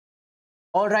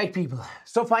All right, people.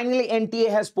 So finally, NTA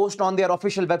has posted on their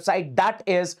official website. That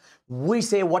is, we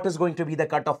say what is going to be the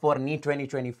cutoff for NEET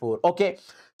 2024. Okay.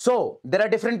 So there are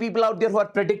different people out there who are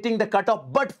predicting the cutoff,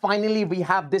 but finally we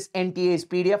have this NTA's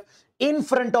PDF in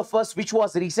front of us, which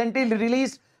was recently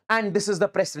released. And this is the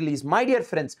press release. My dear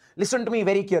friends, listen to me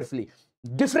very carefully.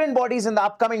 Different bodies in the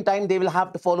upcoming time, they will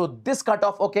have to follow this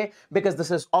cutoff, okay, because this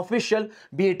is official,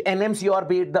 be it NMC or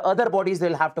be it the other bodies,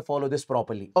 they'll have to follow this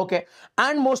properly, okay.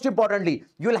 And most importantly,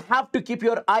 you'll have to keep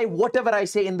your eye whatever I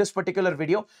say in this particular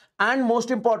video. And most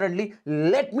importantly,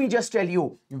 let me just tell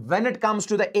you, when it comes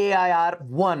to the AIR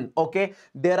 1, okay,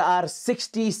 there are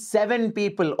 67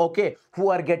 people, okay, who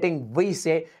are getting, we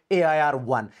say, AIR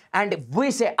 1. And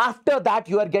we say after that,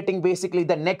 you are getting basically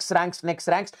the next ranks.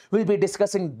 We'll be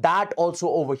discussing that also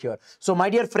over here. So my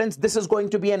dear friends, this is going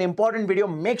to be an important video.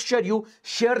 Make sure you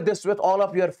share this with all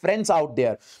of your friends out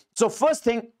there. So first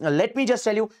thing, let me just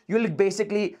tell you, you'll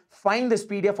basically find this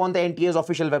PDF on the NTA's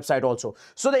official website also.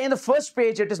 So in the first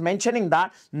page, it is mentioning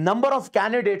that number of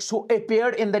candidates who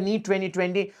appeared in the NEET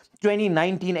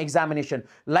 2019 examination.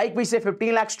 Like we say,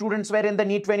 15 lakh students were in the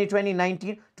NEET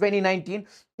 2019.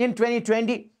 In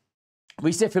 2020,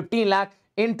 we say 15 lakh.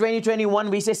 In 2021,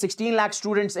 we say 16 lakh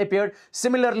students appeared.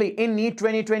 Similarly, in NEET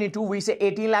 2022, we say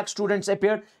 18 lakh students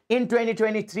appeared. In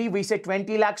 2023, we say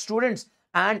 20 lakh students.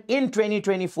 And in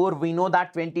 2024, we know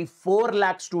that 24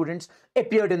 lakh students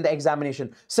appeared in the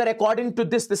examination. Sir, according to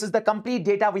this is the complete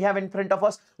data we have in front of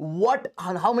us.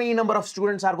 How many number of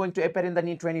students are going to appear in the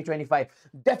NEET 2025?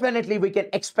 Definitely, we can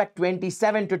expect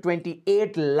 27 to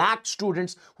 28 lakh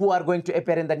students who are going to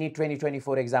appear in the NEET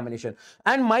 2024 examination.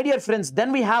 And my dear friends,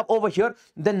 then we have over here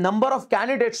the number of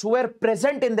candidates who were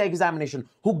present in the examination,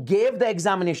 who gave the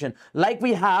examination. Like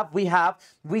we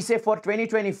say for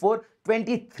 2024,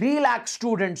 23 lakh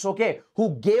students, okay,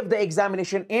 who gave the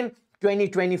examination in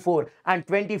 2024, and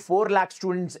 24 lakh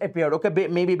students appeared, okay,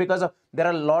 maybe because of there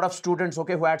are a lot of students,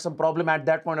 okay, who had some problem at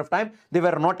that point of time, they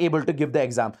were not able to give the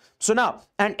exam. So now,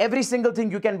 and every single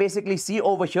thing you can basically see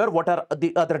over here, what are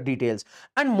the other details.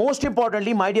 And most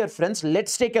importantly, my dear friends,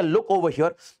 let's take a look over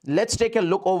here.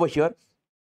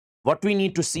 What we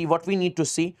need to see,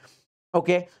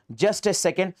 okay, just a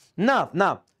second.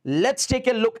 Now let's take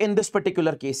a look in this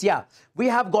particular case. Yeah, we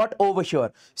have got over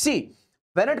here. See,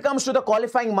 when it comes to the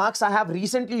qualifying marks, I have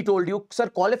recently told you, sir,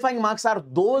 qualifying marks are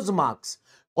those marks.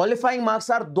 Qualifying marks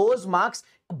are those marks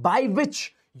by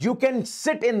which you can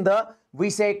sit in the, we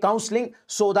say, counseling,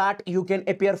 so that you can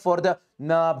appear for the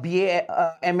BA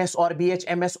MS or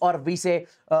BHMS, or we say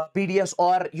PDS,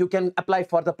 or you can apply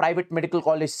for the private medical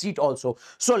college seat also.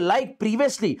 So like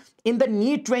previously in the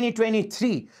NEET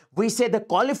 2023, we say the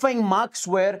qualifying marks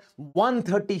were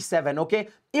 137. Okay,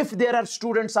 if there are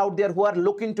students out there who are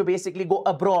looking to basically go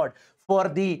abroad for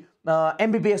the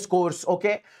MBBS course,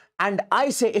 okay, and I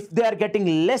say if they are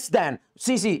getting less than,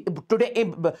 see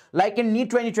today, like in NEET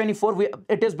 2024,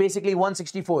 it is basically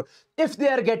 164. If they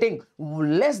are getting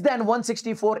less than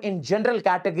 164 in general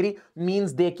category,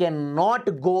 means they cannot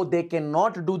do the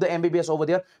MBBS over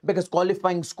there, because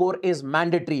qualifying score is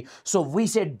mandatory. So we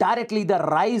say directly the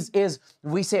rise is,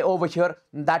 we say over here,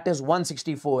 that is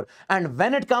 164. And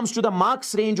when it comes to the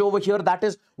marks range over here, that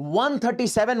is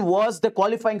 137 was the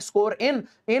qualifying score in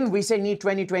we say NEET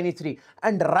 2023.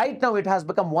 And right now it has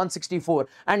become 164.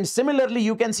 And similarly,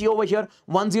 you can see over here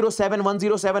 107,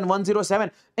 107,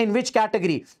 107. In which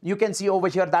category? You can see over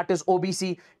here that is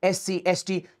OBC, SC,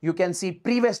 ST. You can see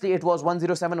previously it was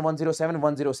 107, 107,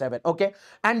 107. Okay.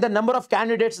 And the number of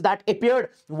candidates that appeared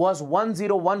was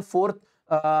 1014.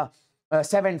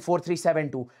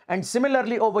 74372. And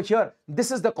similarly over here,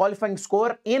 this is the qualifying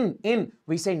score in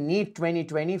we say NEET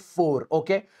 2024.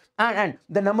 Okay. And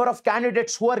the number of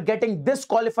candidates who are getting this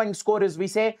qualifying score is, we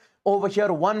say over here,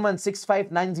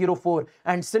 1165904.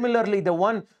 And similarly, the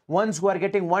ones who are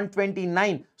getting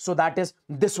 129, so that is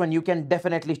this one. You can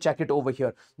definitely check it over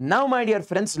here. Now, my dear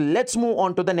friends, let's move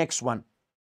on to the next one.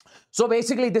 So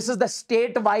basically, this is the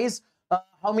state-wise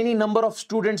how many number of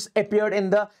students appeared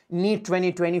in the NEET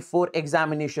 2024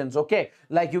 examinations. Okay,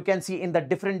 like you can see in the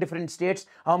different states,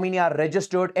 how many are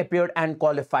registered, appeared, and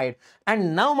qualified.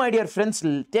 And now, my dear friends,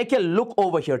 take a look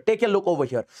over here.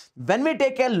 When we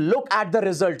take a look at the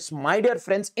results, my dear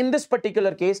friends, in this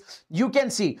particular case, you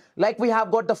can see, like we have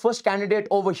got the first candidate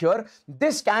over here.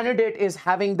 This candidate is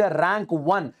having the rank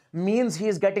 1, means he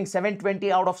is getting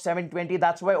 720 out of 720.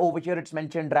 That's why over here it's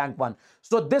mentioned rank 1.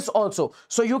 So this also,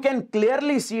 so you can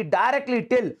clearly see directly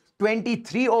till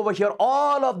 23 over here,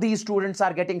 all of these students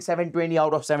are getting 720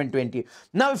 out of 720.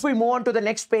 Now, if we move on to the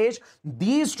next page,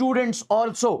 these students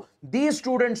also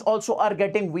are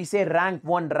getting, we say, rank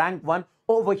 1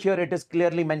 over here it is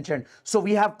clearly mentioned. So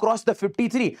we have crossed the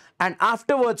 53, and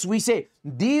afterwards we say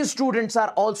these students are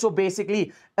also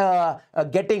basically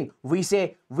getting, we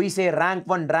say rank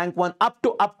 1 up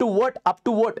to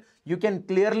what you can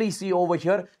clearly see over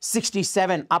here,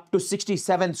 67, up to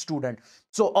 67 student.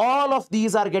 So all of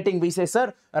these are getting, we say,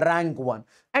 sir, rank 1.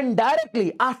 And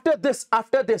directly after this,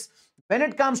 when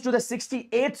it comes to the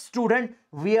 68th student,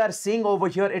 we are seeing over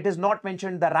here, it is not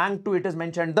mentioned the rank 2, it is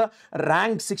mentioned the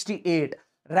rank 68.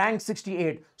 Rank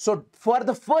 68. So for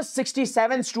the first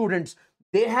 67 students,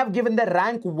 they have given the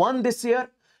rank 1 this year.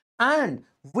 And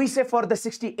we say for the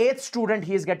 68th student,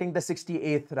 he is getting the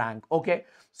 68th rank. Okay.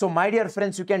 So my dear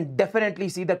friends, you can definitely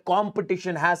see the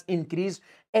competition has increased.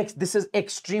 This is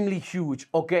extremely huge.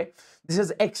 Okay. This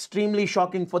is extremely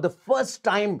shocking. For the first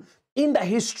time in the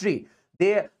history,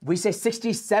 we say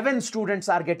 67 students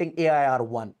are getting AIR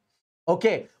 1.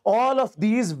 Okay, all of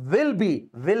these will be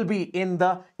in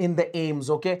the aims.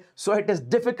 Okay, so it is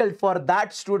difficult for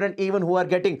that student, even who are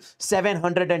getting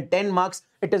 710 marks,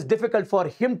 it is difficult for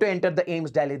him to enter the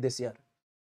aims Delhi this year.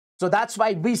 So that's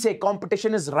why we say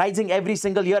competition is rising every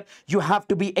single year. You have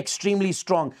to be extremely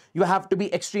strong. You have to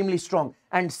be extremely strong.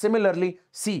 And similarly,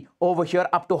 see over here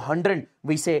up to 100,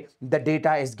 we say the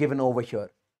data is given over here.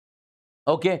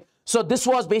 Okay. So this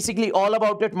was basically all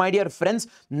about it, my dear friends.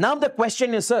 Now the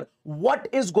question is, sir, what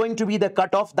is going to be the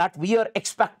cutoff that we are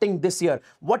expecting this year?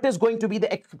 What is going to be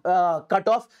the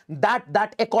cutoff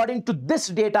that according to this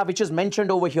data which is mentioned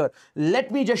over here?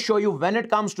 Let me just show you when it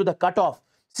comes to the cutoff.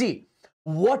 See,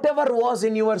 whatever was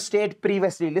in your state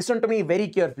previously, listen to me very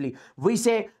carefully. We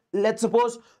say, let's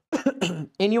suppose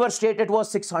in your state it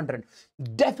was 600.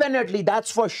 Definitely,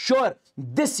 that's for sure.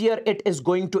 This year it is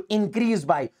going to increase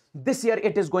by. This year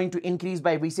it is going to increase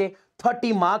by, we say,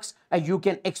 30 marks. You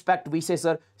can expect, we say,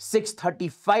 sir,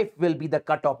 635 will be the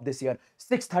cutoff this year.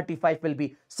 635 will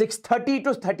be, 630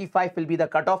 to 35 will be the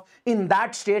cutoff in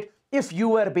that state if you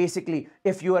were basically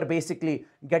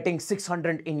getting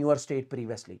 600 in your state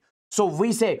previously. So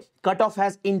we say cutoff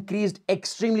has increased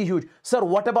extremely huge. Sir,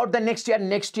 what about the next year?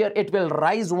 Next year it will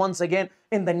rise once again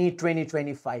in the NEET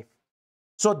 2025.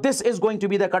 So this is going to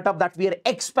be the cutoff that we are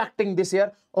expecting this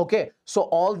year. Okay, so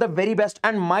all the very best.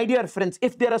 And my dear friends,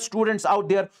 if there are students out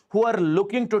there who are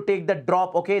looking to take the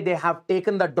drop, okay, they have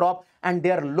taken the drop and they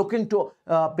are looking to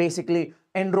basically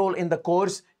enroll in the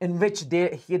course in which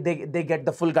they get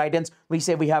the full guidance. We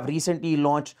say we have recently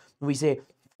launched, we say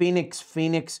Phoenix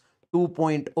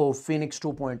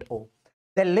 2.0.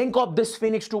 The link of this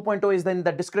Phoenix 2.0 is in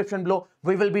the description below.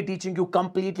 We will be teaching you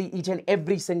completely each and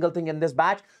every single thing in this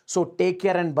batch. So take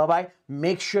care and bye-bye.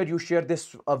 Make sure you share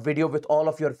this video with all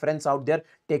of your friends out there.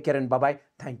 Take care and bye-bye.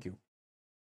 Thank you.